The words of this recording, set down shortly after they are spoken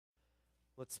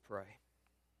Let's pray.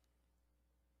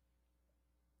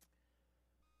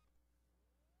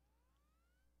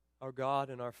 Our God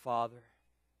and our Father,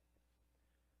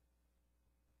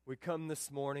 we come this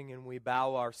morning and we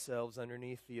bow ourselves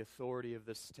underneath the authority of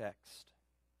this text.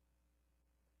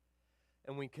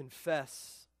 And we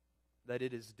confess that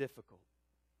it is difficult.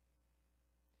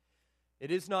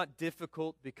 It is not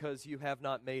difficult because you have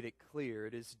not made it clear.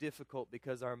 It is difficult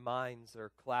because our minds are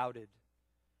clouded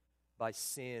by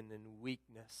sin and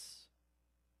weakness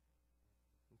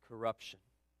and corruption.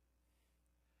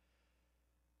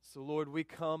 So, Lord, we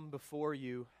come before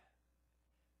you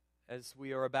as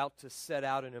we are about to set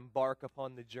out and embark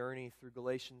upon the journey through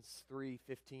Galatians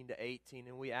 3:15 to 18,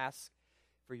 and we ask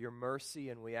for your mercy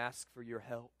and we ask for your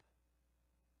help.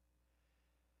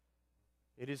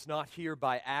 It is not here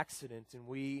by accident, and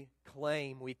we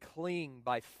cling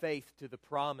by faith to the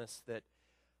promise that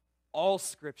all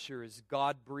Scripture is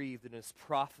God-breathed and is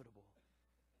profitable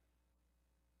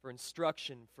for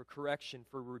instruction, for correction,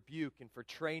 for rebuke, and for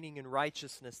training in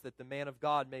righteousness, that the man of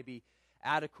God may be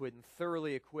adequate and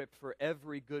thoroughly equipped for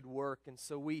every good work. And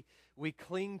so we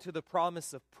cling to the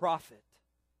promise of profit.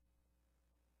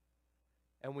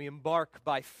 And we embark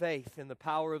by faith in the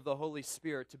power of the Holy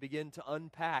Spirit to begin to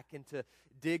unpack and to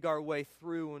dig our way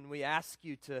through. And we ask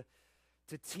you to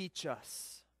teach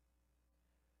us.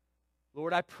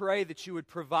 Lord, I pray that you would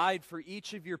provide for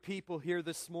each of your people here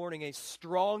this morning a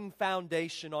strong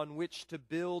foundation on which to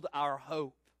build our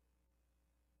hope.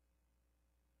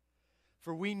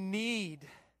 For we need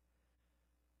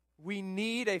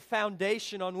a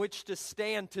foundation on which to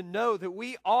stand, to know that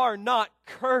we are not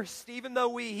cursed, even though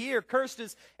we hear cursed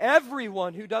is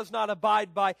everyone who does not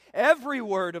abide by every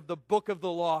word of the book of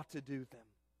the law to do them.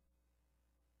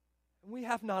 And we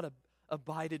have not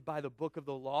abided by the book of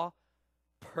the law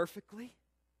perfectly.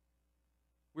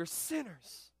 We're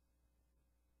sinners.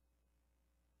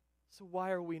 So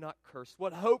why are we not cursed?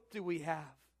 What hope do we have?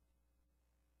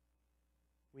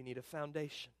 We need a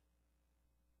foundation.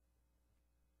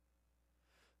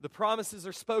 The promises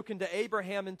are spoken to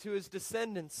Abraham and to his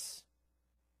descendants.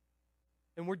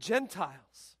 And we're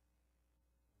Gentiles.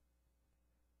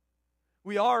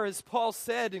 We are, as Paul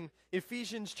said in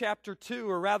Ephesians chapter 2,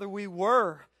 or rather we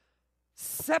were,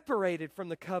 separated from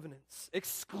the covenants,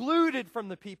 excluded from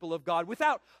the people of God,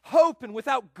 without hope and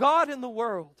without God in the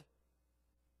world.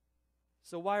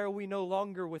 So why are we no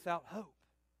longer without hope?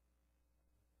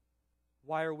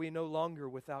 Why are we no longer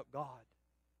without God?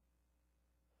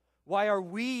 Why are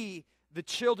we the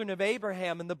children of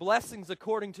Abraham and the blessings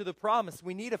according to the promise?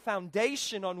 We need a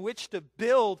foundation on which to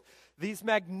build these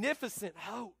magnificent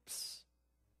hopes.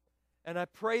 And I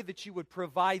pray that you would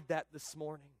provide that this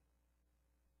morning.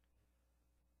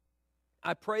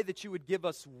 I pray that you would give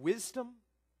us wisdom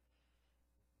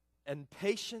and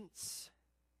patience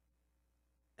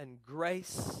and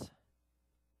grace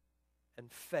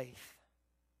and faith.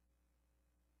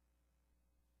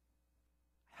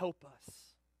 Help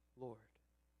us, Lord,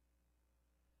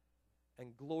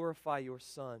 and glorify your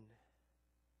Son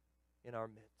in our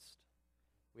midst.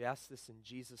 We ask this in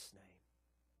Jesus' name.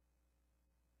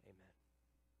 Amen.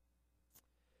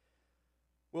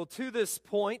 Well, to this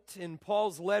point in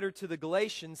Paul's letter to the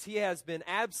Galatians, he has been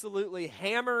absolutely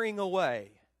hammering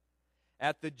away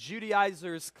at the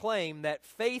Judaizers' claim that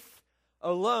faith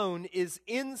alone is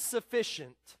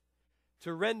insufficient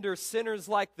to render sinners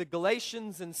like the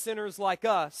Galatians and sinners like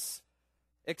us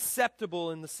acceptable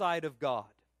in the sight of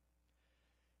God.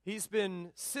 He's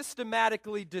been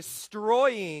systematically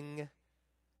destroying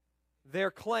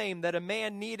their claim that a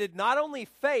man needed not only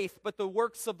faith, but the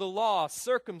works of the law,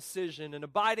 circumcision, and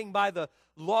abiding by the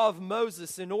law of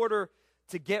Moses in order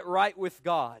to get right with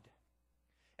God.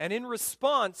 And in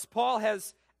response, Paul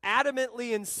has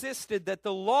adamantly insisted that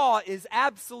the law is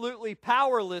absolutely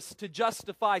powerless to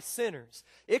justify sinners.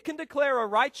 It can declare a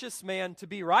righteous man to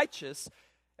be righteous,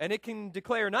 and it can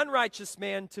declare an unrighteous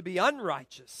man to be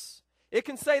unrighteous. It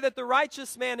can say that the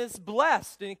righteous man is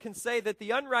blessed, and it can say that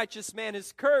the unrighteous man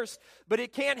is cursed, but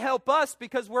it can't help us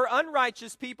because we're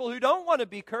unrighteous people who don't want to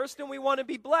be cursed and we want to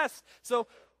be blessed. So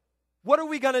what are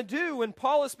we going to do? And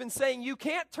Paul has been saying you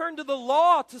can't turn to the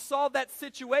law to solve that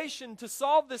situation, to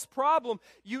solve this problem.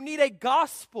 You need a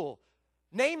gospel.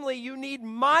 Namely, you need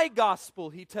my gospel,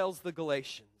 he tells the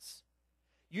Galatians.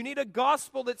 You need a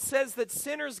gospel that says that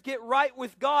sinners get right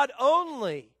with God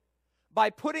only by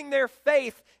putting their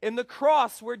faith in the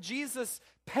cross where Jesus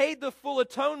paid the full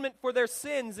atonement for their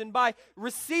sins, and by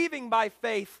receiving by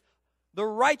faith the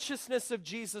righteousness of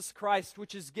Jesus Christ,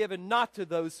 which is given not to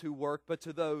those who work, but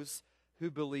to those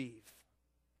who believe.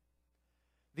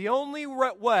 The only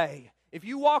way If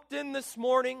you walked in this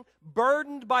morning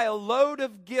burdened by a load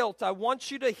of guilt, I want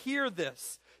you to hear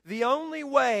this. The only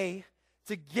way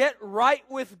to get right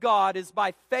with God is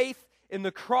by faith in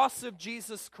the cross of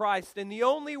Jesus Christ. And the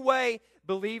only way,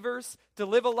 believers, to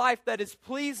live a life that is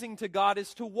pleasing to God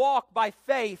is to walk by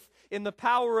faith in the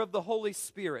power of the Holy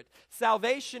Spirit.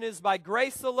 Salvation is by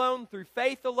grace alone, through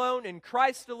faith alone, in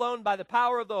Christ alone, by the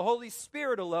power of the Holy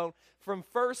Spirit alone, from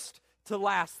first to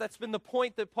last. That's been the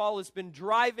point that Paul has been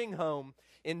driving home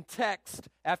in text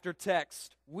after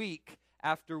text, week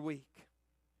after week.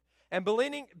 And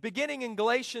beginning in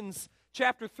Galatians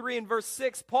chapter 3 and verse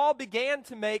 6, Paul began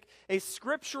to make a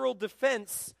scriptural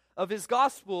defense of his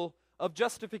gospel of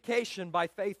justification by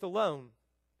faith alone.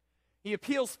 He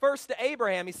appeals first to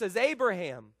Abraham. He says,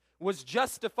 Abraham was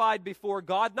justified before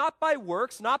God, not by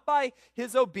works, not by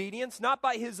his obedience, not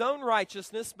by his own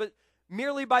righteousness, but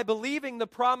merely by believing the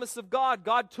promise of God.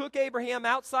 God took Abraham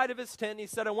outside of his tent. He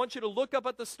said, I want you to look up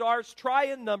at the stars, try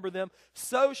and number them,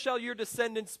 so shall your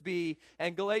descendants be.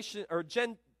 And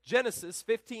Genesis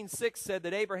 15:6 said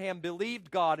that Abraham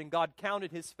believed God, and God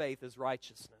counted his faith as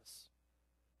righteousness.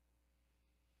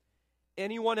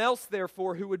 Anyone else,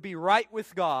 therefore, who would be right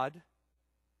with God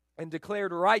and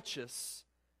declared righteous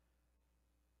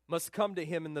must come to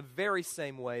him in the very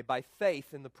same way, by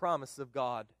faith in the promise of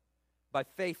God, by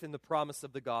faith in the promise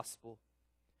of the gospel.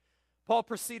 Paul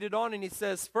proceeded on and he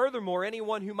says, furthermore,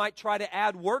 anyone who might try to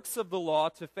add works of the law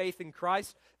to faith in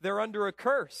Christ, they're under a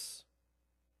curse.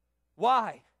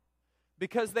 Why?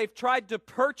 Because they've tried to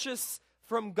purchase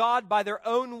from God by their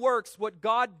own works what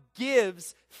God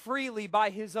gives freely by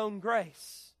his own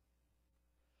grace.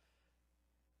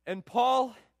 And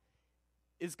Paul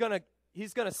is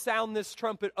he's going to sound this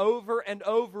trumpet over and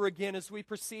over again as we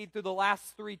proceed through the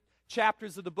last 3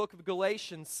 chapters of the book of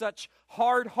Galatians. Such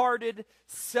hard-hearted,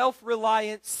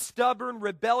 self-reliant, stubborn,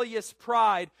 rebellious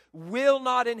pride will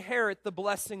not inherit the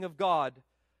blessing of God,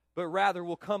 but rather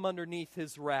will come underneath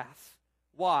his wrath.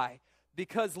 Why?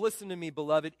 Because, listen to me,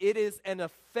 beloved, it is an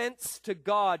offense to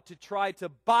God to try to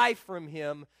buy from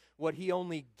him what he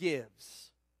only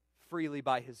gives freely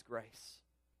by his grace.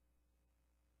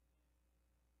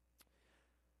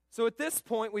 So at this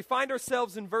point, we find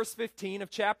ourselves in verse 15 of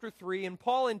chapter 3, and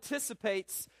Paul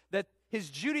anticipates that his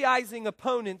Judaizing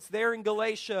opponents there in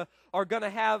Galatia are going to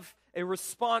have a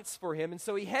response for him. And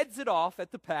so he heads it off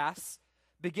at the pass,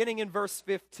 beginning in verse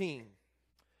 15.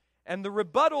 And the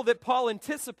rebuttal that Paul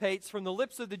anticipates from the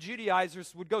lips of the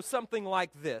Judaizers would go something like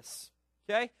this.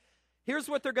 Okay? Here's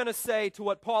what they're going to say to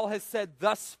what Paul has said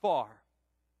thus far.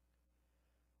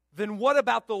 Then what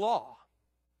about the law,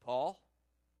 Paul?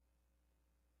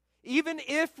 Even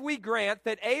if we grant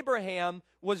that Abraham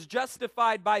was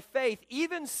justified by faith,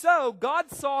 even so,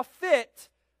 God saw fit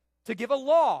to give a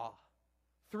law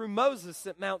through Moses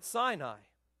at Mount Sinai.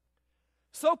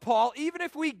 So, Paul, even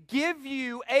if we give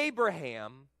you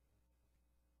Abraham,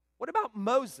 what about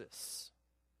Moses?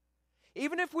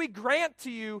 Even if we grant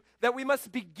to you that we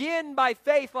must begin by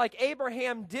faith like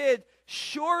Abraham did,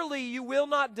 surely you will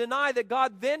not deny that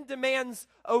God then demands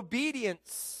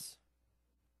obedience.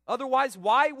 Otherwise,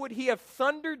 why would he have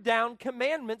thundered down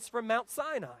commandments from Mount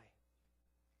Sinai?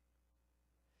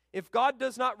 If God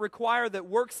does not require that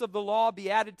works of the law be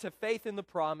added to faith in the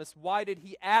promise, why did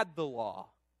he add the law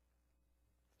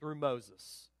through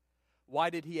Moses? Why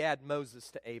did he add Moses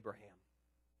to Abraham?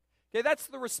 Okay, that's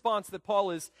the response that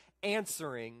Paul is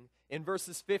answering in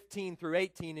verses 15 through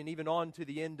 18 and even on to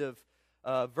the end of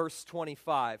verse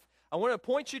 25. I want to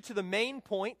point you to the main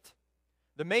point.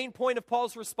 The main point of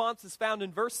Paul's response is found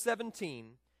in verse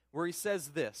 17, where he says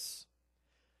this.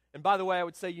 And by the way, I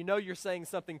would say, you're saying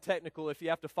something technical if you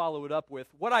have to follow it up with,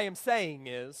 what I am saying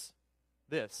is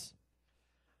this.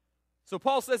 So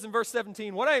Paul says in verse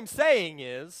 17, what I am saying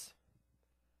is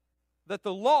that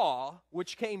the law,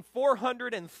 which came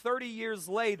 430 years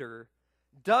later,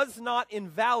 does not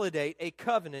invalidate a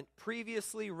covenant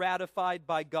previously ratified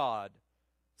by God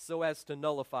so as to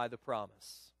nullify the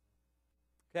promise.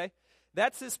 Okay?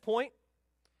 That's his point,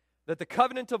 that the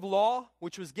covenant of law,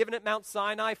 which was given at Mount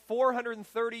Sinai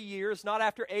 430 years, not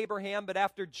after Abraham, but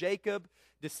after Jacob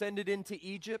descended into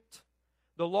Egypt,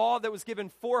 the law that was given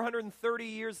 430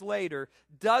 years later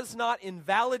does not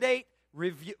invalidate,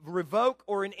 revoke,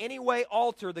 or in any way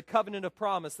alter the covenant of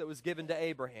promise that was given to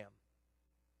Abraham.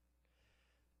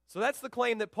 So that's the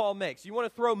claim that Paul makes. You want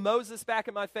to throw Moses back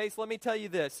in my face? Let me tell you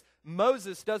this.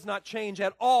 Moses does not change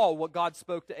at all what God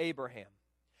spoke to Abraham.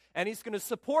 And he's going to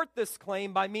support this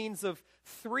claim by means of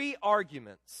 3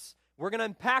 arguments. We're going to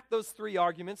unpack those 3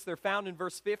 arguments. They're found in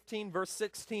verse 15, verse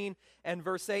 16, and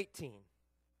verse 18,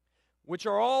 which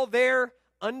are all there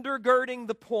undergirding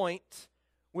the point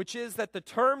which is that the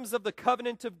terms of the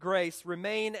covenant of grace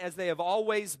remain as they have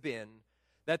always been,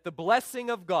 that the blessing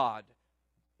of God,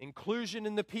 inclusion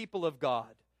in the people of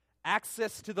God,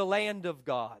 access to the land of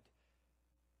God,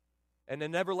 and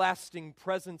an everlasting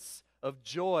presence of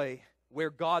joy where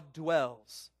God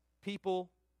dwells, people,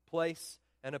 place,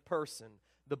 and a person.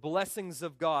 The blessings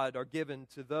of God are given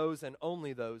to those and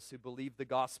only those who believe the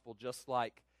gospel, just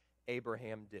like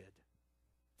Abraham did.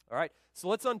 All right, so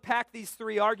let's unpack these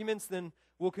three arguments, then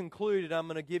we'll conclude, and I'm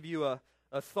going to give you a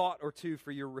thought or two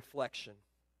for your reflection.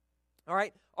 All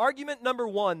right, argument number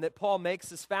one that Paul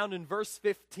makes is found in verse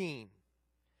 15,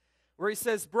 where he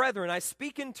says, "Brethren, I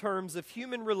speak in terms of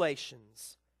human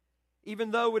relations.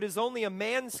 Even though it is only a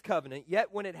man's covenant,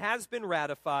 yet when it has been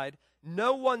ratified,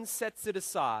 no one sets it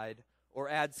aside or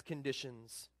adds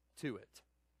conditions to it."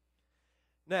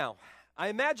 Now, I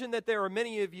imagine that there are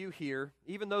many of you here,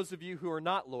 even those of you who are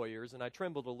not lawyers, and I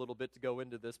trembled a little bit to go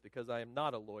into this because I am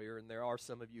not a lawyer, and there are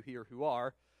some of you here who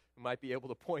are, who might be able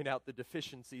to point out the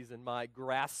deficiencies in my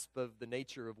grasp of the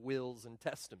nature of wills and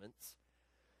testaments.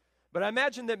 But I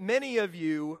imagine that many of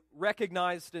you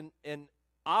recognized an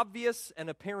obvious and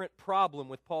apparent problem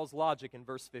with Paul's logic in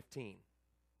verse 15,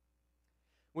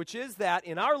 which is that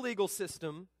in our legal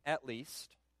system, at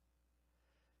least,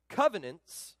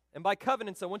 covenants, and by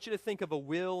covenants I want you to think of a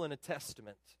will and a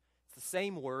testament. It's the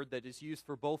same word that is used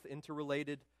for both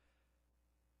interrelated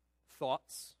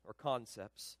thoughts or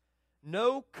concepts.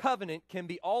 No covenant can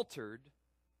be altered,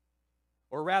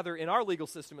 or rather, in our legal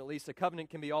system at least, a covenant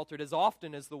can be altered as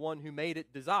often as the one who made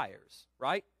it desires,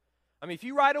 right? I mean, if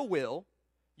you write a will,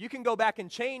 you can go back and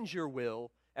change your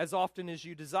will as often as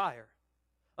you desire.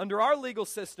 Under our legal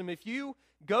system, if you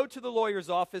go to the lawyer's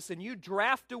office and you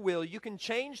draft a will, you can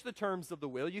change the terms of the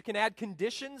will, you can add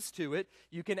conditions to it,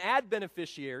 you can add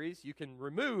beneficiaries, you can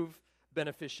remove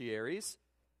beneficiaries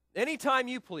anytime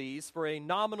you please for a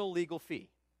nominal legal fee.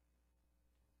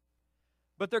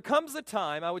 But there comes a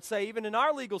time, I would say even in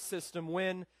our legal system,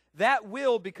 when that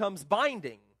will becomes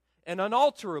binding and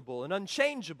unalterable and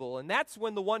unchangeable, and that's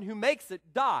when the one who makes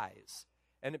it dies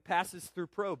and it passes through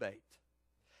probate.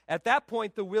 At that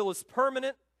point, the will is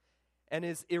permanent and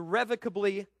is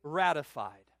irrevocably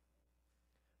ratified.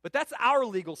 But that's our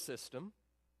legal system,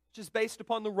 which is based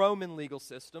upon the Roman legal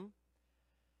system.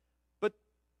 But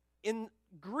in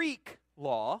Greek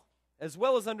law, as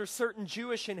well as under certain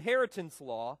Jewish inheritance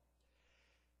law,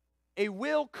 a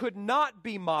will could not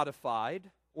be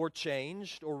modified or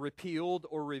changed or repealed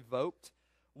or revoked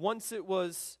once it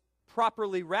was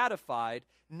properly ratified,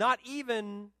 not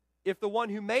even if the one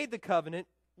who made the covenant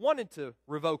wanted to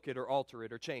revoke it or alter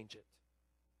it or change it.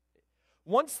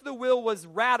 Once the will was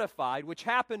ratified, which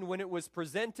happened when it was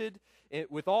presented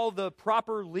with all the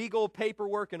proper legal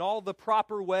paperwork and all the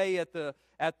proper way at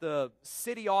the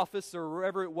city office or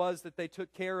wherever it was that they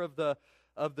took care of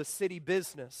the city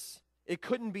business, it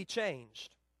couldn't be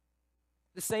changed.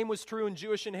 The same was true in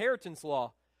Jewish inheritance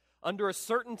law. Under a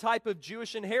certain type of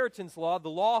Jewish inheritance law,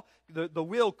 the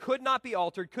will could not be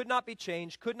altered, could not be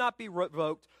changed, could not be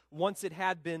revoked once it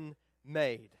had been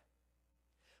made.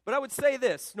 But I would say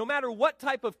this, no matter what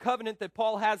type of covenant that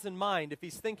Paul has in mind, if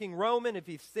he's thinking Roman, if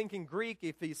he's thinking Greek,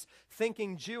 if he's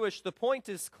thinking Jewish, the point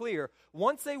is clear.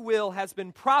 Once a will has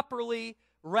been properly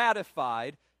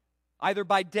ratified, either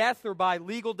by death or by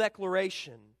legal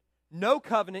declaration, no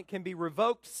covenant can be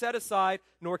revoked, set aside,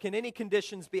 nor can any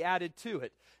conditions be added to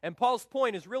it. And Paul's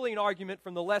point is really an argument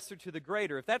from the lesser to the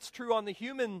greater. If that's true on the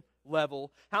human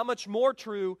level, how much more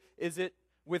true is it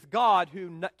with God,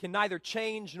 who can neither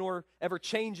change nor ever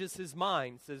changes his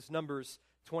mind, says Numbers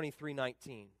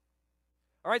 23:19.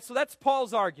 All right, so that's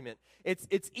Paul's argument.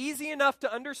 It's easy enough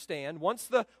to understand. Once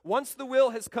the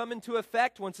will has come into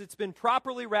effect, once it's been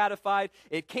properly ratified,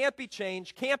 it can't be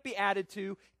changed, can't be added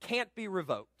to, can't be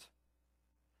revoked.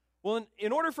 Well,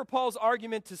 in order for Paul's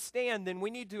argument to stand, then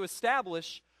we need to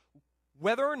establish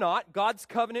whether or not God's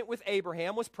covenant with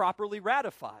Abraham was properly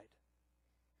ratified.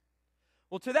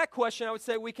 Well, to that question, I would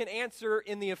say we can answer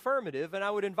in the affirmative, and I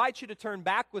would invite you to turn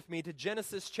back with me to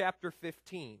Genesis chapter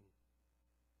 15.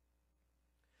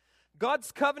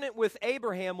 God's covenant with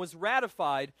Abraham was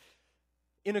ratified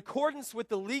in accordance with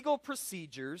the legal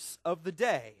procedures of the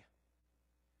day.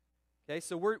 Okay,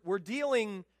 so we're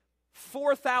dealing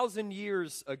 4,000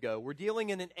 years ago. We're dealing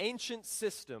in an ancient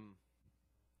system.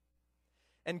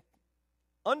 And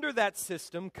under that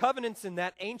system, covenants in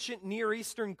that ancient Near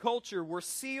Eastern culture were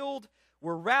sealed,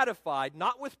 were ratified,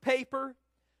 not with paper,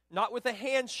 not with a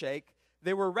handshake.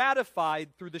 They were ratified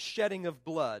through the shedding of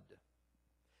blood.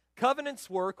 Covenants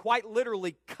were quite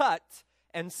literally cut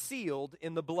and sealed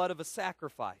in the blood of a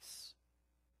sacrifice.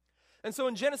 And so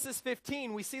in Genesis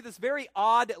 15, we see this very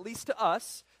odd, at least to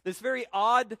us, this very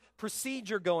odd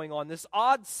procedure going on, this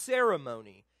odd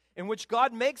ceremony in which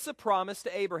God makes a promise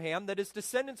to Abraham that his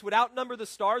descendants would outnumber the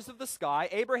stars of the sky.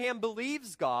 Abraham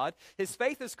believes God. His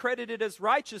faith is credited as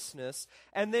righteousness.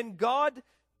 And then God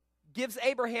gives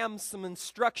Abraham some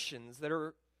instructions that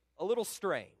are a little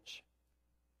strange.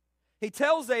 He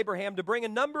tells Abraham to bring a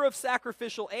number of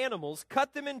sacrificial animals,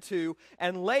 cut them in two,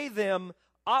 and lay them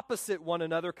opposite one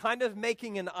another, kind of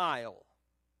making an aisle.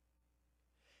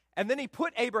 And then he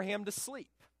put Abraham to sleep.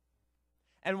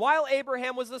 And while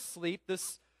Abraham was asleep,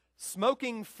 this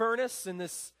smoking furnace and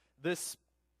this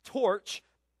torch,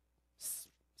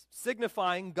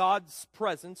 signifying God's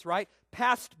presence, right,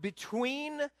 passed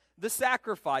between the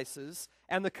sacrifices,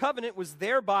 and the covenant was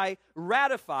thereby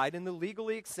ratified in the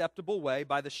legally acceptable way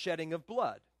by the shedding of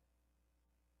blood.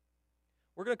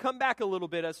 We're going to come back a little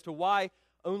bit as to why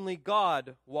only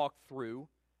God walked through,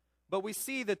 but we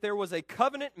see that there was a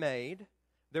covenant made,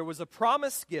 there was a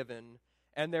promise given,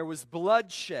 and there was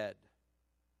blood shed.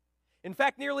 In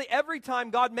fact, nearly every time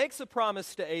God makes a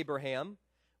promise to Abraham,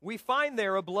 we find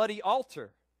there a bloody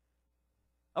altar.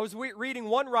 I was reading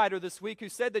one writer this week who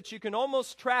said that you can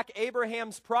almost track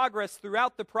Abraham's progress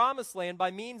throughout the promised land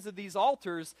by means of these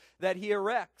altars that he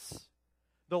erects.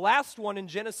 The last one in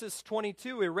Genesis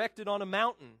 22 erected on a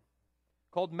mountain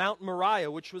called Mount Moriah,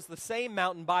 which was the same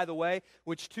mountain, by the way,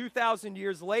 which 2,000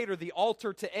 years later, the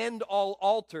altar to end all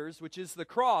altars, which is the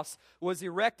cross, was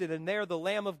erected, and there the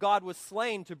Lamb of God was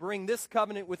slain to bring this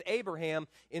covenant with Abraham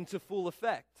into full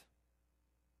effect.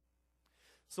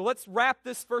 So let's wrap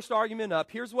this first argument up.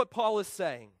 Here's what Paul is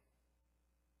saying.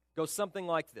 It goes something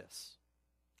like this.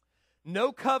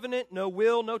 No covenant, no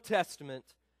will, no testament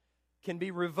can be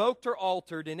revoked or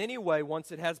altered in any way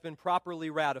once it has been properly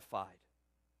ratified.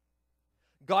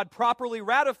 God properly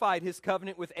ratified his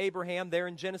covenant with Abraham there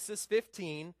in Genesis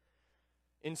 15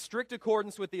 in strict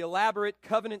accordance with the elaborate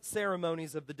covenant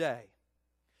ceremonies of the day.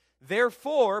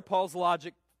 Therefore, Paul's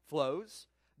logic flows,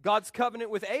 God's covenant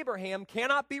with Abraham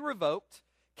cannot be revoked,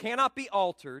 cannot be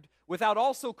altered, without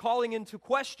also calling into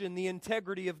question the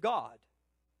integrity of God.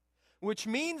 Which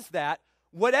means that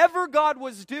whatever God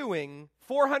was doing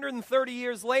 430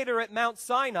 years later at Mount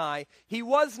Sinai, he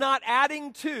was not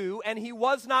adding to, and he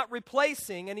was not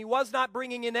replacing, and he was not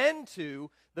bringing an end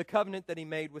to the covenant that he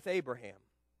made with Abraham.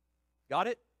 Got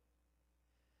it?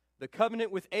 The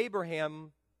covenant with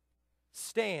Abraham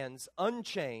stands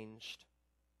unchanged,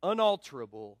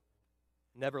 unalterable,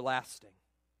 and everlasting.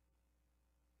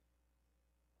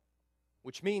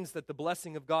 Which means that the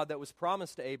blessing of God that was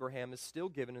promised to Abraham is still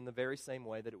given in the very same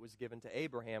way that it was given to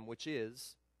Abraham, which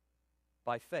is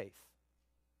by faith.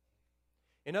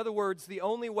 In other words, the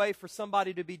only way for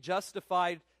somebody to be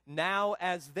justified now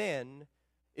as then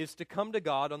is to come to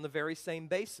God on the very same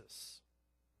basis.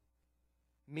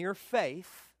 Mere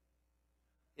faith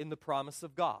in the promise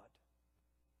of God.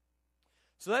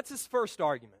 So that's his first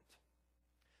argument.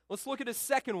 Let's look at his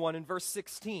second one in verse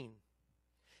 16.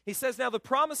 He says, now the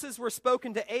promises were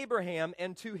spoken to Abraham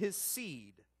and to his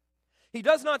seed. He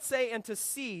does not say and to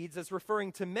seeds as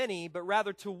referring to many, but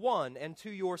rather to one, and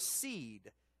to your seed,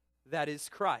 that is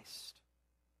Christ.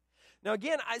 Now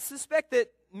again, I suspect that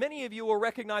many of you will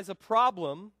recognize a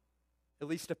problem, at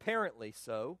least apparently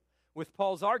so, with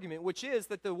Paul's argument, which is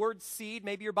that the word seed,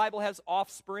 maybe your Bible has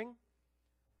offspring,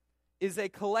 is a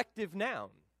collective noun.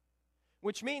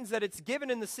 Which means that it's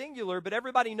given in the singular, but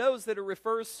everybody knows that it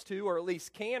refers to, or at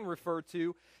least can refer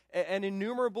to, an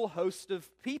innumerable host of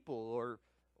people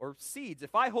or seeds.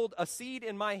 If I hold a seed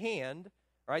in my hand,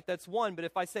 right, that's one, but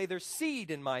if I say there's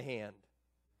seed in my hand,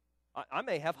 I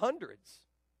may have hundreds,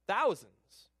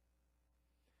 thousands.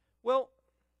 Well,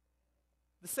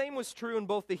 the same was true in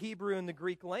both the Hebrew and the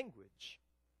Greek language.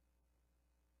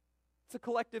 It's a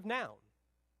collective noun,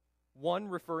 one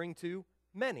referring to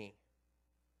many.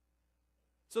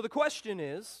 So the question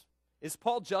is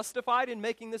Paul justified in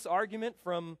making this argument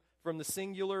from the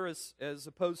singular as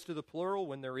opposed to the plural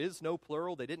when there is no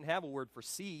plural? They didn't have a word for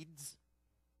seeds.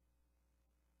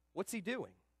 What's he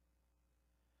doing?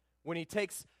 When he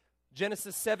takes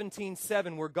Genesis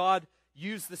 17:7, where God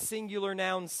used the singular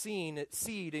noun seed,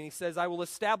 and he says, I will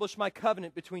establish my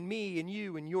covenant between me and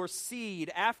you and your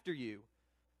seed after you.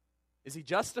 Is he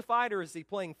justified, or is he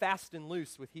playing fast and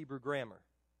loose with Hebrew grammar?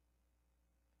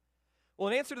 Well,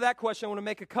 in answer to that question, I want to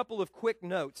make a couple of quick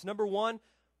notes. Number one,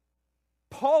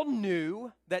 Paul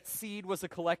knew that seed was a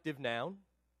collective noun.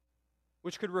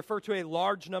 which could refer to a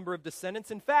large number of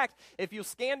descendants. In fact, if you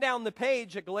scan down the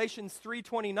page at Galatians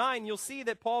 3:29, you'll see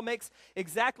that Paul makes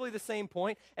exactly the same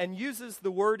point and uses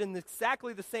the word in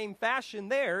exactly the same fashion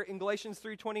there in Galatians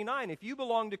 3:29. If you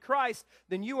belong to Christ,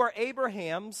 then you are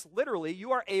Abraham's, literally,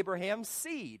 you are Abraham's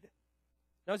seed.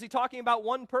 Now, is he talking about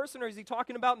one person or is he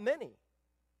talking about many?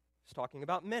 He's talking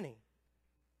about many.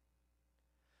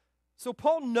 So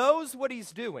Paul knows what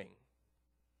he's doing.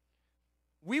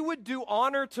 We would do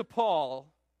honor to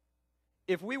Paul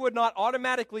if we would not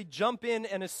automatically jump in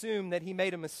and assume that he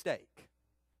made a mistake.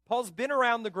 Paul's been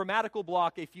around the grammatical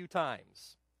block a few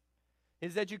times.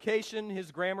 His education,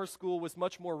 his grammar school was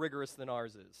much more rigorous than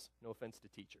ours is. No offense to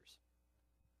teachers.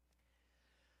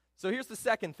 So here's the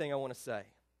second thing I want to say.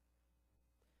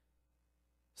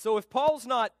 So if Paul's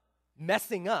not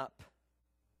messing up,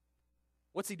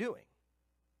 what's he doing?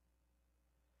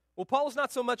 Well, Paul's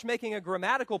not so much making a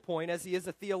grammatical point as he is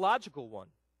a theological one.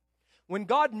 When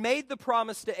God made the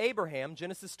promise to Abraham,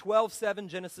 Genesis 12:7,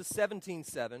 Genesis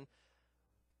 17:7,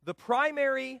 the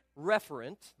primary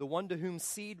referent, the one to whom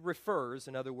seed refers,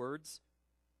 in other words,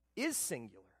 is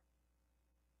singular.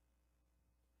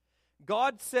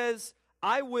 God says,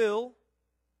 I will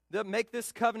make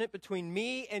this covenant between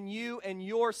me and you and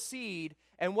your seed,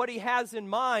 and what he has in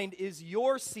mind is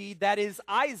your seed, that is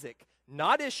Isaac,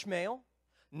 not Ishmael,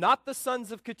 not the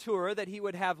sons of Keturah that he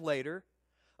would have later.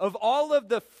 Of all of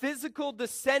the physical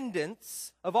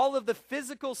descendants, of all of the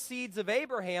physical seeds of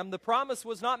Abraham, the promise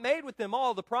was not made with them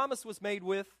all. The promise was made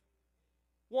with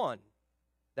one,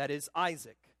 that is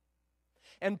Isaac.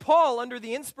 And Paul, under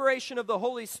the inspiration of the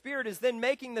Holy Spirit, is then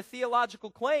making the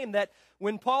theological claim that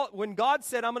when God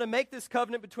said, I'm going to make this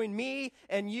covenant between me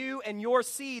and you and your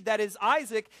seed, that is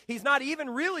Isaac, he's not even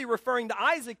really referring to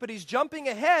Isaac, but he's jumping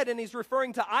ahead and he's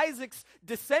referring to Isaac's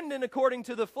descendant according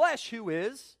to the flesh, who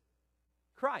is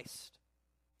Christ.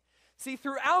 See,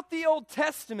 throughout the Old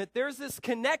Testament, there's this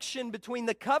connection between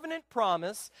the covenant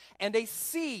promise and a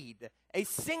seed, a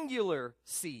singular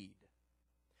seed.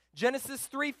 Genesis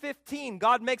 3:15,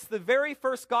 God makes the very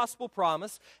first gospel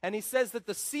promise, and he says that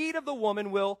the seed of the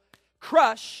woman will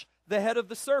crush the head of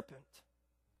the serpent.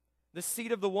 The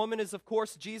seed of the woman is, of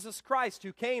course, Jesus Christ,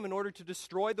 who came in order to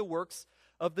destroy the works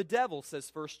of the devil, says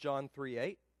 1 John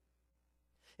 3:8.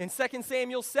 In 2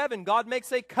 Samuel 7, God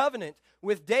makes a covenant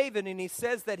with David, and he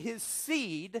says that his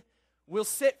seed will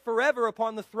sit forever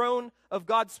upon the throne of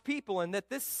God's people, and that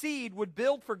this seed would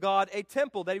build for God a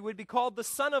temple, that he would be called the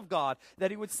Son of God,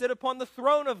 that he would sit upon the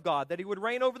throne of God, that he would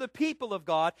reign over the people of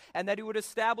God, and that he would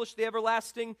establish the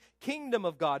everlasting kingdom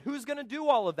of God. Who's going to do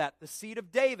all of that? The seed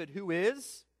of David, who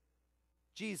is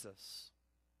Jesus.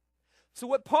 So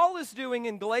what Paul is doing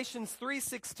in Galatians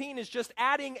 3:16 is just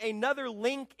adding another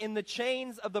link in the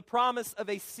chains of the promise of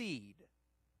a seed.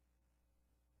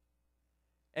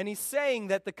 And he's saying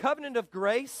that the covenant of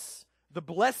grace, the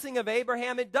blessing of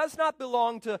Abraham, it does not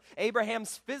belong to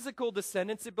Abraham's physical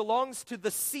descendants. It belongs to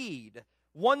the seed,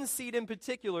 one seed in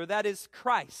particular, that is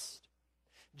Christ.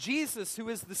 Jesus, who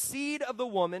is the seed of the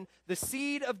woman, the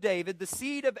seed of David, the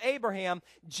seed of Abraham,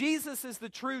 Jesus is the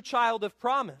true child of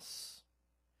promise,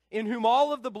 in whom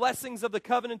all of the blessings of the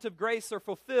covenant of grace are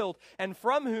fulfilled, and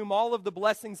from whom all of the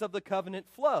blessings of the covenant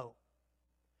flow.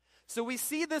 So we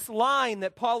see this line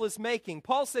that Paul is making.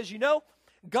 Paul says,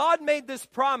 God made this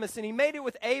promise, and he made it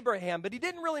with Abraham, but he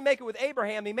didn't really make it with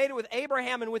Abraham. He made it with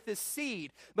Abraham and with his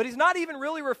seed. But he's not even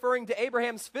really referring to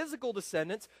Abraham's physical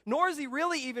descendants, nor is he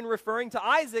really even referring to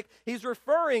Isaac. He's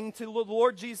referring to the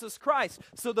Lord Jesus Christ.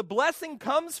 So the blessing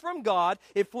comes from God,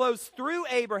 it flows through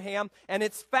Abraham, and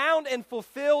it's found and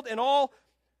fulfilled and all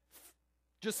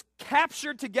just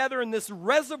captured together in this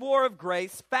reservoir of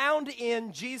grace found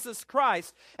in Jesus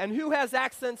Christ. And who has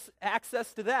access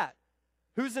to that?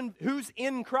 Who's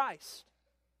in Christ?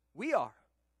 We are,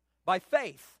 by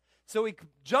faith. So he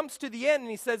jumps to the end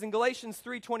and he says in Galatians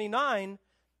 3:29,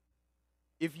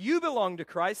 if you belong to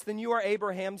Christ, then you are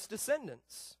Abraham's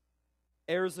descendants,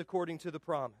 heirs according to the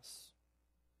promise.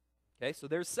 Okay, so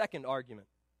there's second argument.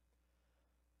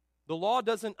 The law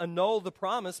doesn't annul the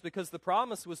promise because the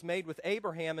promise was made with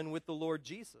Abraham and with the Lord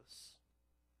Jesus.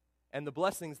 And the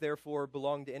blessings, therefore,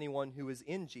 belong to anyone who is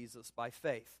in Jesus by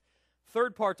faith.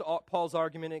 Third part to Paul's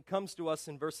argument, it comes to us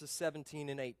in verses 17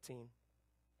 and 18.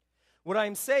 What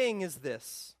I'm saying is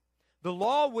this: the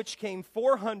law, which came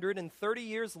 430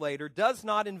 years later, does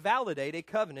not invalidate a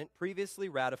covenant previously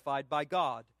ratified by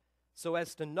God, so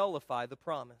as to nullify the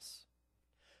promise.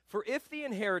 For if the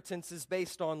inheritance is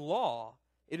based on law,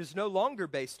 it is no longer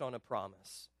based on a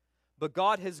promise, but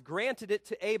God has granted it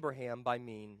to Abraham by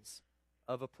means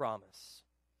of a promise.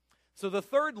 So the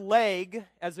third leg,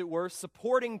 as it were,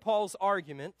 supporting Paul's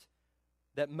argument,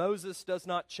 that Moses does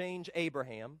not change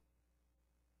Abraham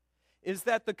is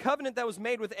that the covenant that was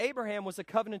made with Abraham was a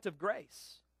covenant of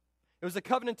grace. It was a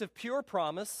covenant of pure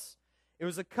promise. It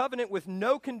was a covenant with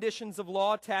no conditions of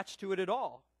law attached to it at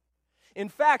all. In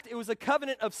fact, it was a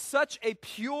covenant of such a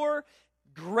pure,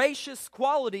 gracious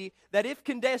quality that if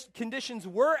conditions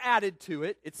were added to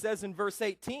it, it says in verse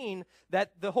 18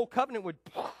 that the whole covenant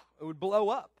would blow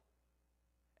up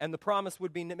and the promise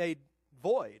would be made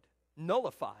void,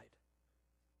 nullified.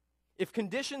 If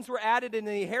conditions were added and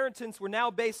the inheritance were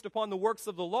now based upon the works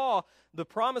of the law, the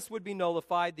promise would be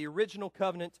nullified, the original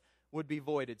covenant would be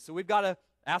voided. So we've got to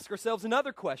ask ourselves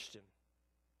another question.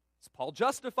 Is Paul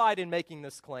justified in making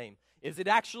this claim? Is it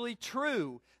actually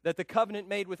true that the covenant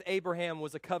made with Abraham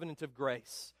was a covenant of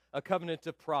grace, a covenant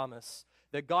of promise,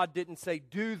 that God didn't say,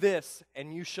 do this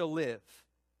and you shall live?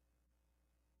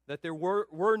 That there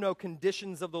were no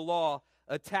conditions of the law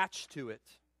attached to it?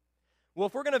 Well,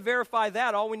 if we're going to verify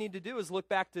that, all we need to do is look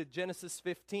back to Genesis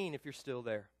 15, if you're still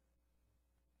there.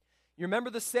 You remember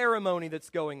the ceremony that's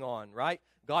going on, right?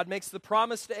 God makes the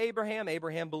promise to Abraham.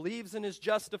 Abraham believes and is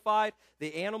justified.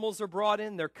 The animals are brought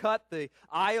in. They're cut. The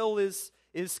aisle is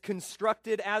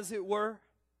constructed, as it were,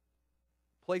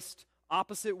 placed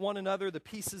opposite one another, the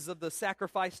pieces of the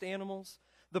sacrificed animals.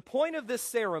 The point of this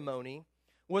ceremony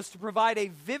was to provide a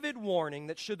vivid warning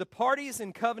that should the parties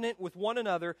in covenant with one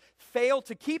another fail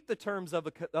to keep the terms of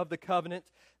the covenant,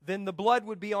 then the blood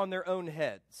would be on their own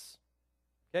heads.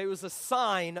 Okay, it was a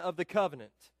sign of the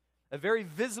covenant, a very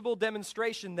visible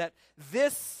demonstration that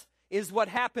this is what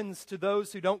happens to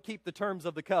those who don't keep the terms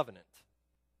of the covenant.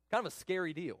 Kind of a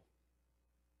scary deal.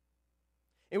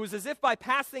 It was as if by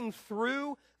passing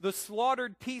through the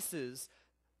slaughtered pieces,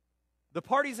 the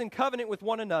parties in covenant with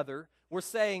one another were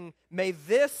saying, may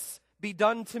this be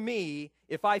done to me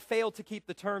if I fail to keep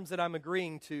the terms that I'm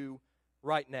agreeing to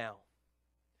right now.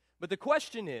 But the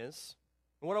question is,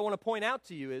 and what I want to point out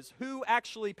to you is, who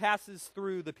actually passes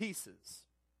through the pieces?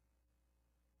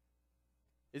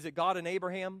 Is it God and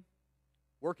Abraham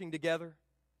working together,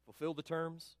 fulfill the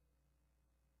terms?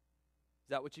 Is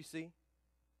that what you see?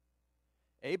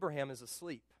 Abraham is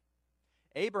asleep.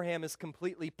 Abraham is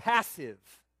completely passive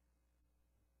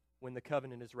when the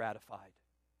covenant is ratified.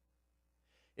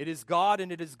 It is God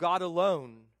and it is God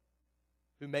alone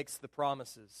who makes the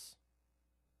promises.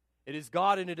 It is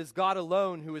God and it is God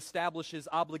alone who establishes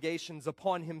obligations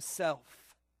upon himself.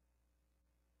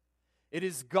 It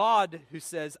is God who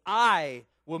says, I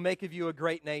will make of you a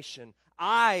great nation.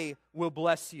 I will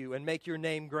bless you and make your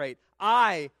name great.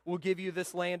 I will give you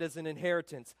this land as an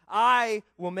inheritance. I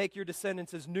will make your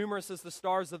descendants as numerous as the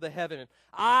stars of the heaven.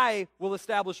 I will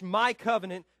establish my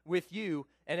covenant with you.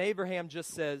 And Abraham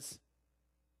just says,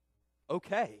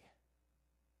 okay.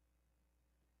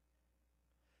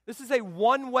 This is a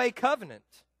one-way covenant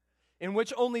in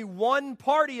which only one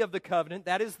party of the covenant,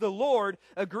 that is the Lord,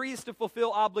 agrees to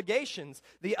fulfill obligations.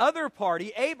 The other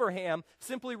party, Abraham,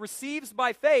 simply receives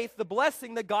by faith the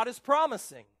blessing that God is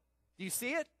promising. Do you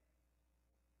see it?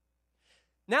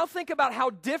 Now think about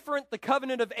how different the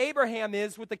covenant of Abraham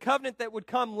is with the covenant that would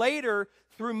come later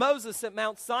through Moses at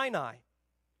Mount Sinai.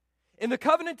 In the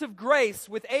covenant of grace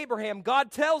with Abraham,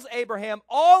 God tells Abraham,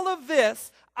 all of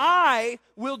this I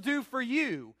will do for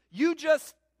you. You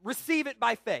just receive it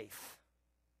by faith.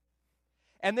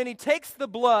 And then he takes the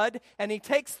blood and he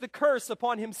takes the curse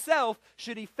upon himself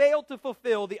should he fail to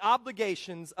fulfill the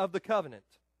obligations of the covenant.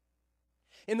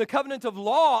 In the covenant of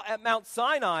law at Mount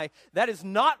Sinai, that is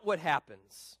not what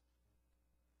happens.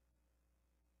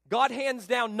 God hands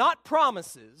down not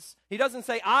promises. He doesn't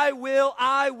say, I will,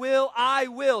 I will, I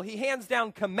will. He hands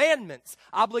down commandments,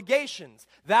 obligations.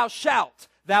 Thou shalt,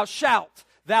 thou shalt,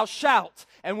 thou shalt.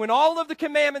 And when all of the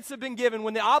commandments have been given,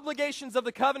 when the obligations of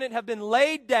the covenant have been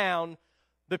laid down,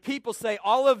 the people say,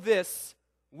 all of this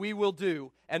we will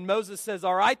do. And Moses says,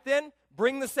 all right then,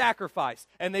 bring the sacrifice.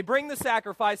 And they bring the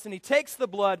sacrifice, and he takes the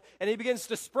blood, and he begins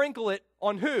to sprinkle it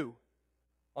on who?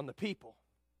 On the people.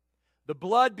 The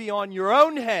blood be on your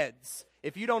own heads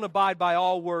if you don't abide by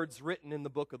all words written in the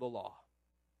book of the law.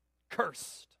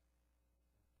 Cursed.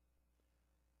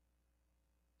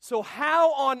 So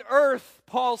how on earth,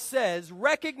 Paul says,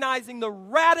 recognizing the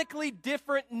radically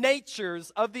different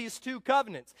natures of these two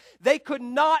covenants, they could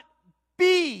not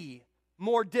be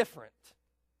more different.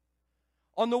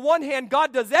 On the one hand,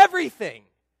 God does everything,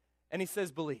 and he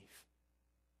says, believe.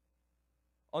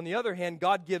 On the other hand,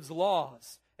 God gives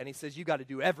laws, and he says, you got to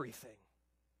do everything.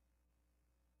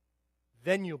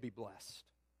 Then you'll be blessed.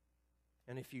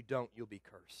 And if you don't, you'll be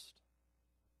cursed.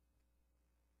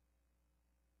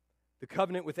 The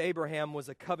covenant with Abraham was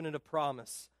a covenant of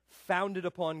promise, founded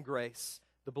upon grace,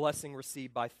 the blessing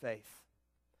received by faith.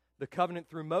 The covenant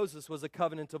through Moses was a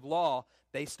covenant of law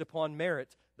based upon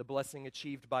merit, the blessing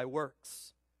achieved by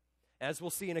works. As we'll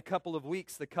see in a couple of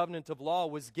weeks, the covenant of law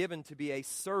was given to be a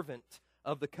servant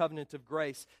of the covenant of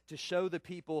grace, to show the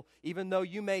people, even though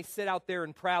you may sit out there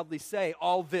and proudly say,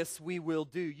 all this we will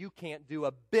do, you can't do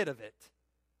a bit of it.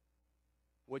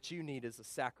 What you need is a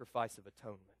sacrifice of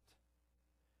atonement.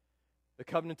 The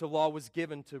covenant of law was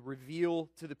given to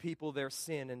reveal to the people their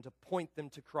sin and to point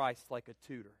them to Christ like a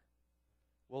tutor.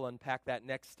 We'll unpack that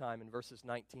next time in verses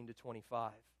 19 to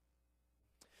 25.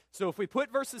 So if we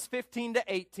put verses 15 to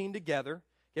 18 together,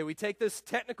 okay, we take this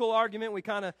technical argument, we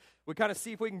kind of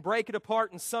see if we can break it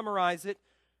apart and summarize it.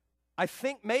 I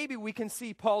think maybe we can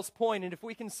see Paul's point, and if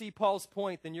we can see Paul's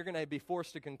point, then you're going to be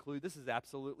forced to conclude this is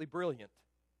absolutely brilliant.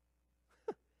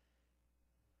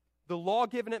 The law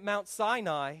given at Mount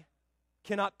Sinai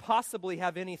cannot possibly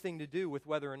have anything to do with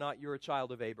whether or not you're a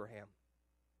child of Abraham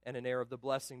and an heir of the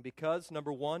blessing, because,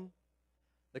 number one,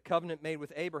 the covenant made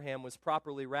with Abraham was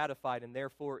properly ratified and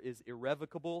therefore is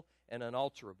irrevocable and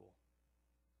unalterable.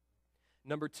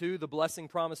 Number two, the blessing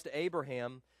promised to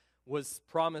Abraham was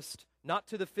promised not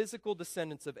to the physical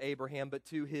descendants of Abraham, but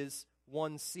to his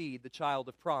one seed, the child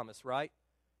of promise, right?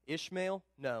 Ishmael?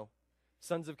 No.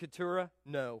 Sons of Keturah?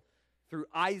 No. Through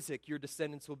Isaac, your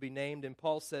descendants will be named. And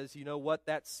Paul says, you know what?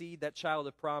 That seed, that child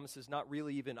of promise is not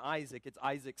really even Isaac. It's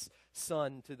Isaac's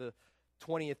son to the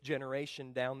 20th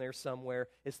generation down there somewhere.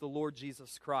 It's the Lord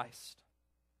Jesus Christ.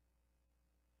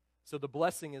 So the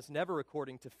blessing is never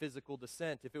according to physical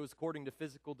descent. If it was according to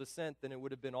physical descent, then it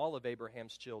would have been all of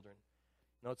Abraham's children.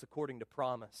 No, it's according to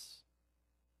promise.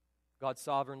 God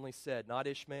sovereignly said, not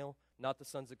Ishmael, not the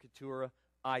sons of Keturah,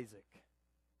 Isaac.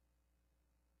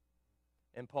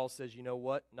 And Paul says, you know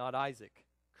what? Not Isaac,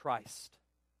 Christ.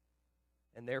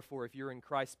 And therefore, if you're in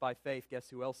Christ by faith, guess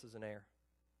who else is an heir?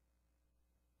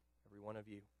 Every one of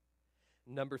you.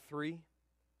 Number three,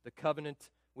 the covenant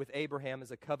with Abraham is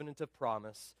a covenant of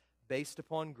promise based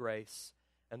upon grace,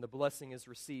 and the blessing is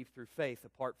received through faith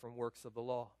apart from works of the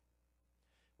law.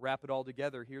 Wrap it all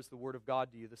together. Here's the word of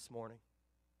God to you this morning.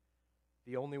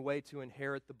 The only way to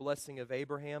inherit the blessing of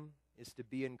Abraham is to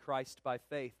be in Christ by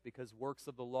faith, because works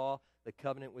of the law, the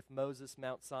covenant with Moses,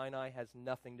 Mount Sinai, has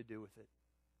nothing to do with it.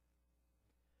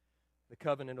 The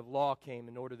covenant of law came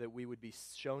in order that we would be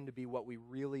shown to be what we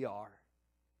really are,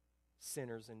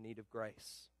 sinners in need of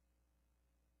grace.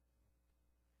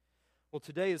 Well,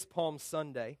 today is Palm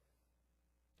Sunday.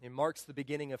 It marks the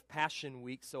beginning of Passion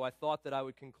Week, so I thought that I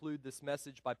would conclude this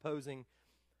message by posing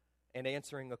and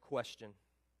answering a question.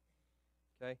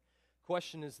 Okay?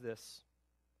 Question is this.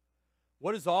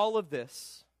 What is all of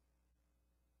this,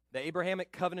 the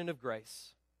Abrahamic covenant of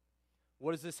grace,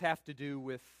 what does this have to do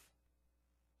with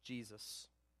Jesus?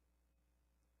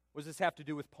 What does this have to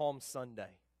do with Palm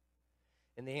Sunday?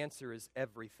 And the answer is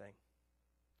everything.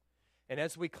 And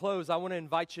as we close, I want to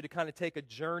invite you to kind of take a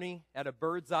journey at a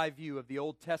bird's eye view of the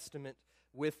Old Testament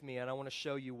with me, and I want to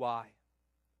show you why.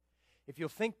 If you'll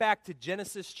think back to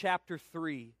Genesis chapter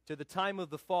 3, to the time of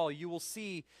the fall, you will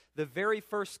see the very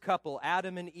first couple,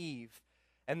 Adam and Eve,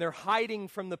 and they're hiding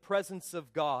from the presence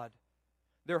of God.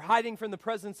 They're hiding from the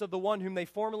presence of the one whom they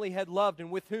formerly had loved and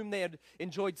with whom they had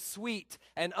enjoyed sweet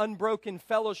and unbroken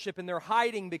fellowship. And they're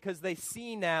hiding because they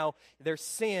see now their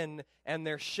sin and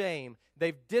their shame.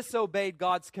 They've disobeyed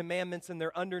God's commandments and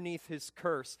they're underneath His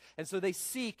curse. And so they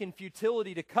seek in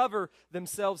futility to cover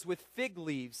themselves with fig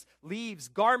leaves,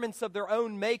 garments of their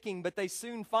own making, but they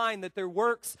soon find that their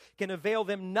works can avail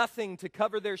them nothing to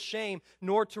cover their shame,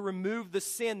 nor to remove the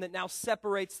sin that now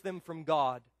separates them from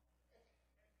God.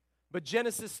 But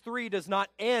Genesis 3 does not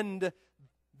end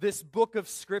this book of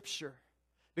Scripture,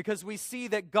 because we see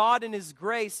that God in His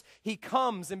grace, He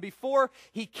comes, and before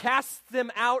He casts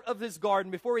them out of His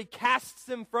garden, before He casts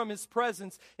them from His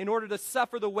presence in order to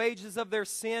suffer the wages of their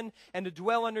sin and to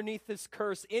dwell underneath His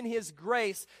curse, in His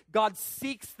grace, God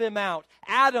seeks them out.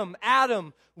 Adam,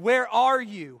 Adam, where are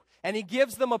you? And He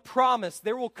gives them a promise.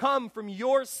 There will come from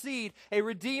your seed a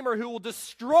Redeemer who will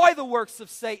destroy the works of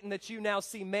Satan that you now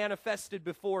see manifested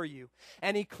before you.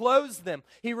 And He clothes them.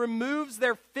 He removes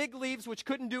their fig leaves, which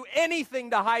couldn't do anything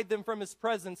to hide them from His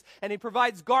presence. And He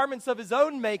provides garments of His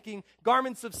own making,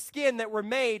 garments of skin that were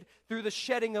made through the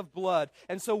shedding of blood.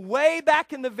 And so way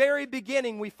back in the very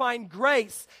beginning, we find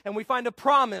grace, and we find a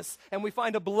promise, and we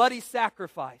find a bloody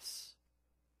sacrifice.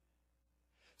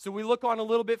 So we look on a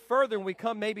little bit further and we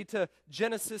come maybe to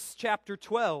Genesis chapter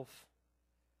 12.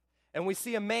 And we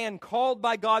see a man called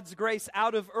by God's grace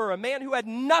out of Ur, a man who had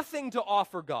nothing to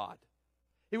offer God.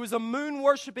 He was a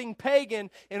moon-worshiping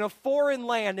pagan in a foreign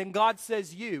land, and God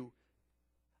says, I'm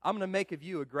going to make of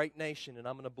you a great nation, and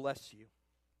I'm going to bless you.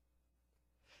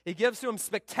 He gives to him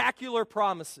spectacular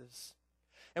promises.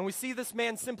 And we see this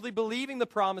man simply believing the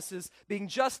promises, being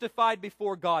justified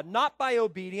before God, not by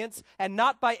obedience and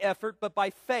not by effort, but by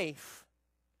faith.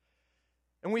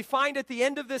 And we find at the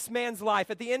end of this man's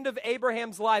life, at the end of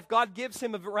Abraham's life, God gives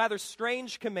him a rather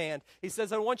strange command. He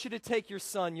says, I want you to take your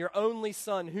son, your only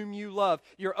son, whom you love,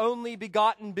 your only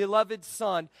begotten, beloved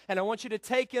son, and I want you to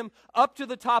take him up to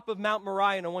the top of Mount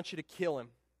Moriah, and I want you to kill him.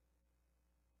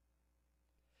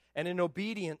 And in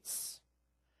obedience,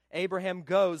 Abraham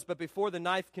goes, but before the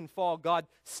knife can fall, God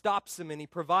stops him and he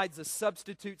provides a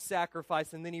substitute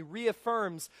sacrifice, and then he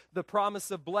reaffirms the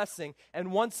promise of blessing.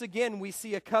 And once again, we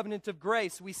see a covenant of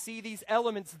grace. We see these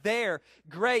elements there,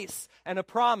 grace and a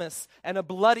promise and a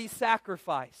bloody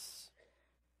sacrifice.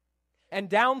 And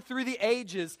down through the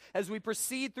ages, as we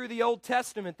proceed through the Old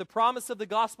Testament, the promise of the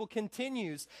gospel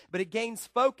continues, but it gains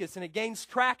focus and it gains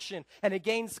traction and it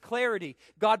gains clarity.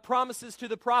 God promises to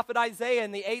the prophet Isaiah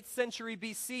in the 8th century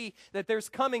BC that there's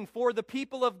coming for the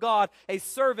people of God a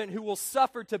servant who will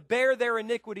suffer to bear their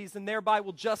iniquities and thereby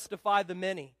will justify the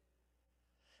many.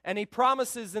 And he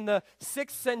promises in the 6th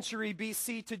century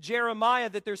BC to Jeremiah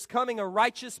that there's coming a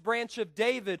righteous branch of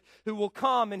David who will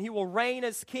come and he will reign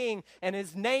as king, and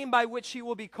his name by which he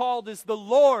will be called is the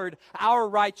Lord our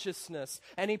righteousness.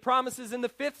 And he promises in the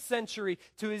 5th century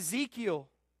to Ezekiel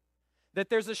that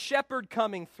there's a shepherd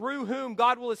coming through whom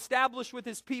God will establish with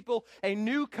his people a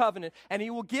new covenant, and he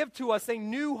will give to us a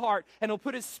new heart, and he'll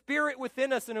put his spirit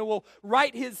within us, and he will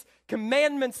write his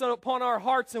commandments upon our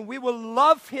hearts, and we will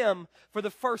love him for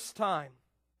the first time.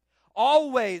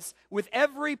 Always, with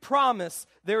every promise,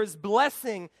 there is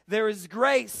blessing, there is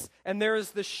grace, and there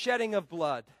is the shedding of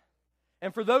blood.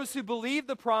 And for those who believe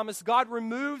the promise, God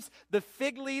removes the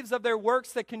fig leaves of their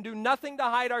works that can do nothing to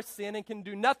hide our sin and can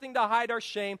do nothing to hide our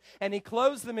shame, and he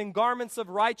clothes them in garments of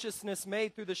righteousness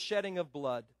made through the shedding of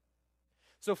blood.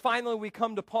 So finally we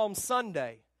come to Palm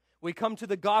Sunday. We come to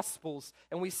the Gospels,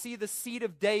 and we see the seed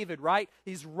of David, right?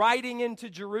 He's riding into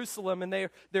Jerusalem, and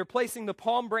they're placing the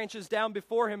palm branches down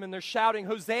before him, and they're shouting,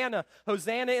 Hosanna,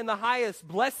 Hosanna in the highest.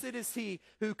 Blessed is he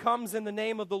who comes in the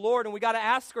name of the Lord. And we got to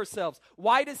ask ourselves,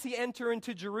 why does he enter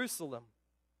into Jerusalem?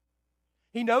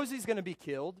 He knows he's going to be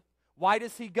killed. Why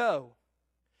does he go?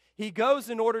 He goes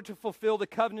in order to fulfill the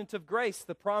covenant of grace,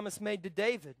 the promise made to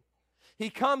David. He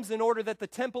comes in order that the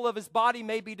temple of his body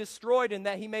may be destroyed and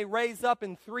that he may raise up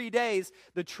in 3 days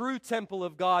the true temple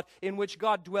of God in which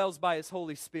God dwells by his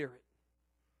Holy Spirit.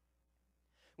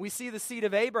 We see the seed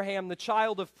of Abraham, the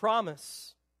child of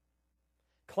promise,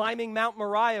 climbing Mount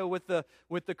Moriah with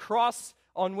the cross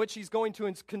on which he's going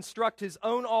to construct his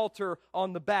own altar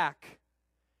on the back.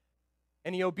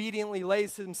 And he obediently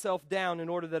lays himself down in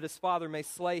order that his father may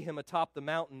slay him atop the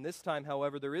mountain. This time,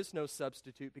 however, there is no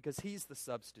substitute because he's the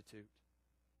substitute.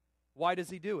 Why does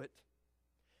he do it?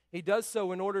 He does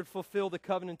so in order to fulfill the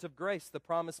covenant of grace, the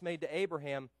promise made to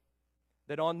Abraham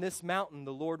that on this mountain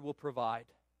the Lord will provide.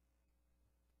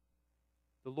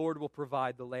 The Lord will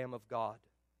provide the Lamb of God.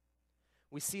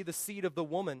 We see the seed of the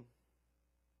woman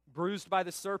bruised by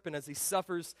the serpent as he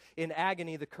suffers in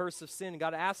agony the curse of sin.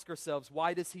 Got to ask ourselves,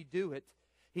 why does he do it?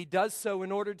 He does so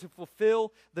in order to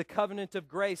fulfill the covenant of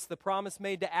grace, the promise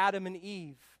made to Adam and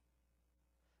Eve.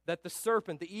 That the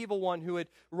serpent, the evil one who had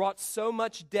wrought so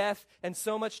much death and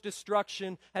so much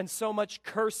destruction and so much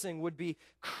cursing, would be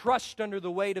crushed under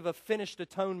the weight of a finished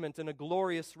atonement and a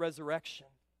glorious resurrection.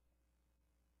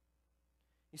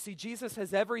 You see, Jesus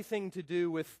has everything to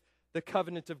do with the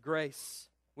covenant of grace,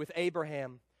 with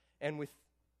Abraham and with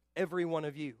every one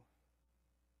of you.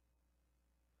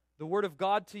 The word of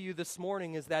God to you this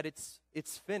morning is that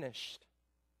it's finished.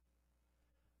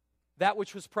 That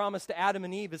which was promised to Adam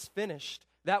and Eve is finished.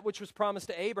 That which was promised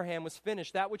to Abraham was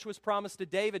finished. That which was promised to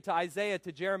David, to Isaiah,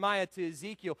 to Jeremiah, to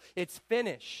Ezekiel, it's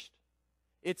finished.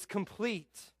 It's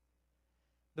complete.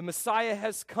 The Messiah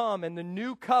has come, and the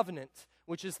new covenant,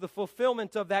 which is the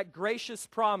fulfillment of that gracious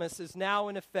promise, is now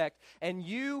in effect. And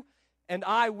you and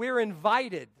I, we're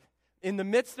invited in the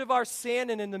midst of our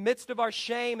sin and in the midst of our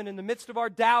shame and in the midst of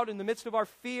our doubt, in the midst of our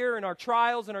fear and our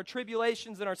trials and our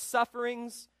tribulations and our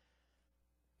sufferings,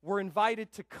 we're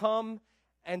invited to come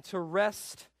and to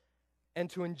rest and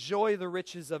to enjoy the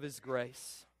riches of his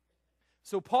grace.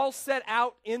 So Paul set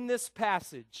out in this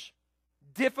passage,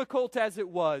 difficult as it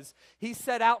was, he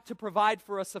set out to provide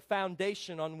for us a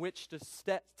foundation on which to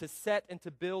set and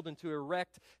to build and to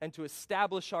erect and to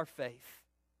establish our faith.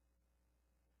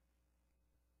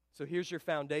 So here's your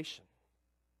foundation.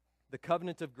 The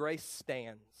covenant of grace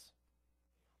stands.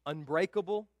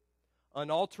 Unbreakable,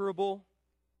 unalterable,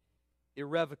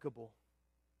 irrevocable.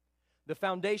 The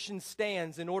foundation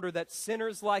stands in order that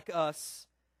sinners like us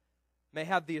may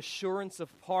have the assurance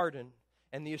of pardon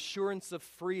and the assurance of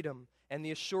freedom and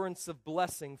the assurance of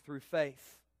blessing through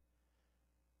faith.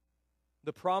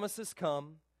 The promise has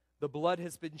come, the blood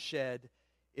has been shed,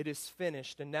 it is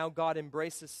finished, and now God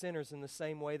embraces sinners in the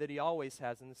same way that He always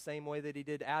has, in the same way that He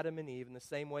did Adam and Eve, in the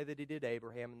same way that He did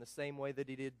Abraham, in the same way that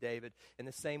He did David, in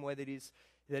the same way that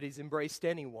He's embraced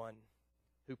anyone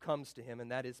who comes to Him,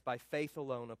 and that is by faith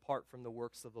alone, apart from the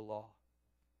works of the law.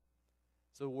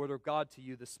 So the word of God to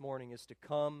you this morning is to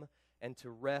come and to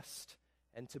rest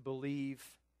and to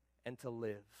believe and to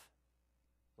live.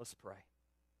 Let's pray.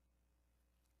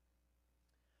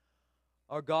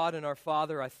 Our God and our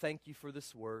Father, I thank You for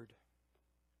this word.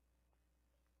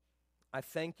 I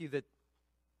thank You that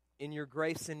in Your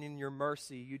grace and in Your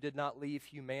mercy, You did not leave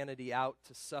humanity out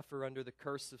to suffer under the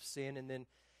curse of sin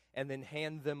and then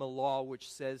hand them a law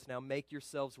which says, now make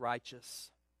yourselves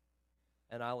righteous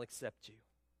and I'll accept you.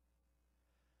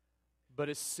 But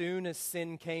as soon as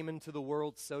sin came into the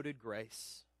world, so did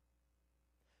grace.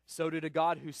 So did a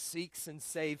God who seeks and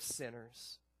saves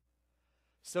sinners.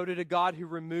 So did a God who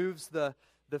removes the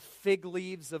fig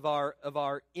leaves of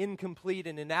our incomplete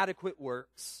and inadequate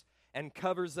works and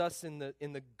covers us in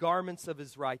the garments of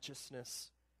His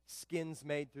righteousness, skins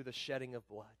made through the shedding of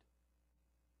blood.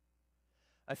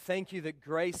 I thank You that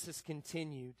grace has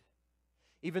continued.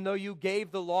 Even though You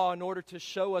gave the law in order to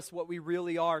show us what we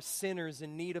really are, sinners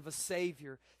in need of a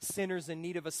Savior, sinners in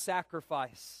need of a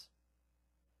sacrifice,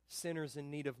 sinners in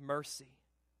need of mercy.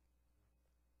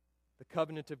 The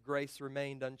covenant of grace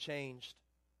remained unchanged,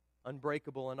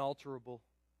 unbreakable, unalterable,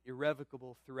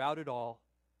 irrevocable throughout it all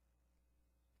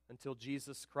until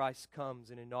Jesus Christ comes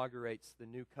and inaugurates the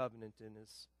new covenant in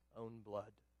His own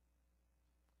blood.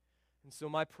 And so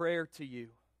my prayer to you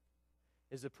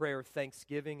is a prayer of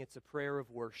thanksgiving. It's a prayer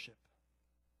of worship.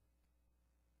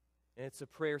 And it's a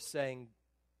prayer saying,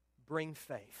 bring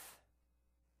faith.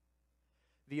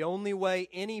 The only way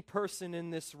any person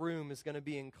in this room is going to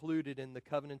be included in the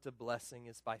covenant of blessing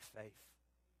is by faith.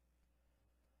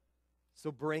 So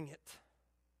bring it.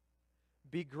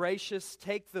 Be gracious.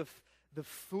 Take the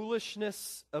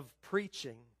foolishness of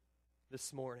preaching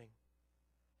this morning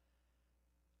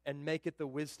and make it the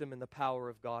wisdom and the power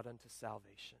of God unto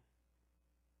salvation.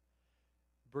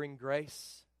 Bring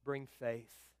grace, bring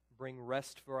faith, bring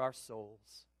rest for our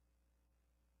souls.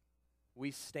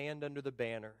 We stand under the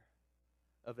banner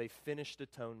of a finished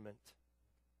atonement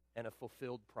and a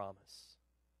fulfilled promise.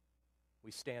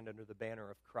 We stand under the banner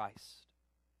of Christ.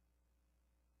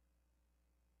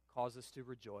 Cause us to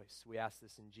rejoice. We ask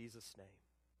this in Jesus' name.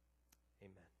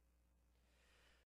 Amen.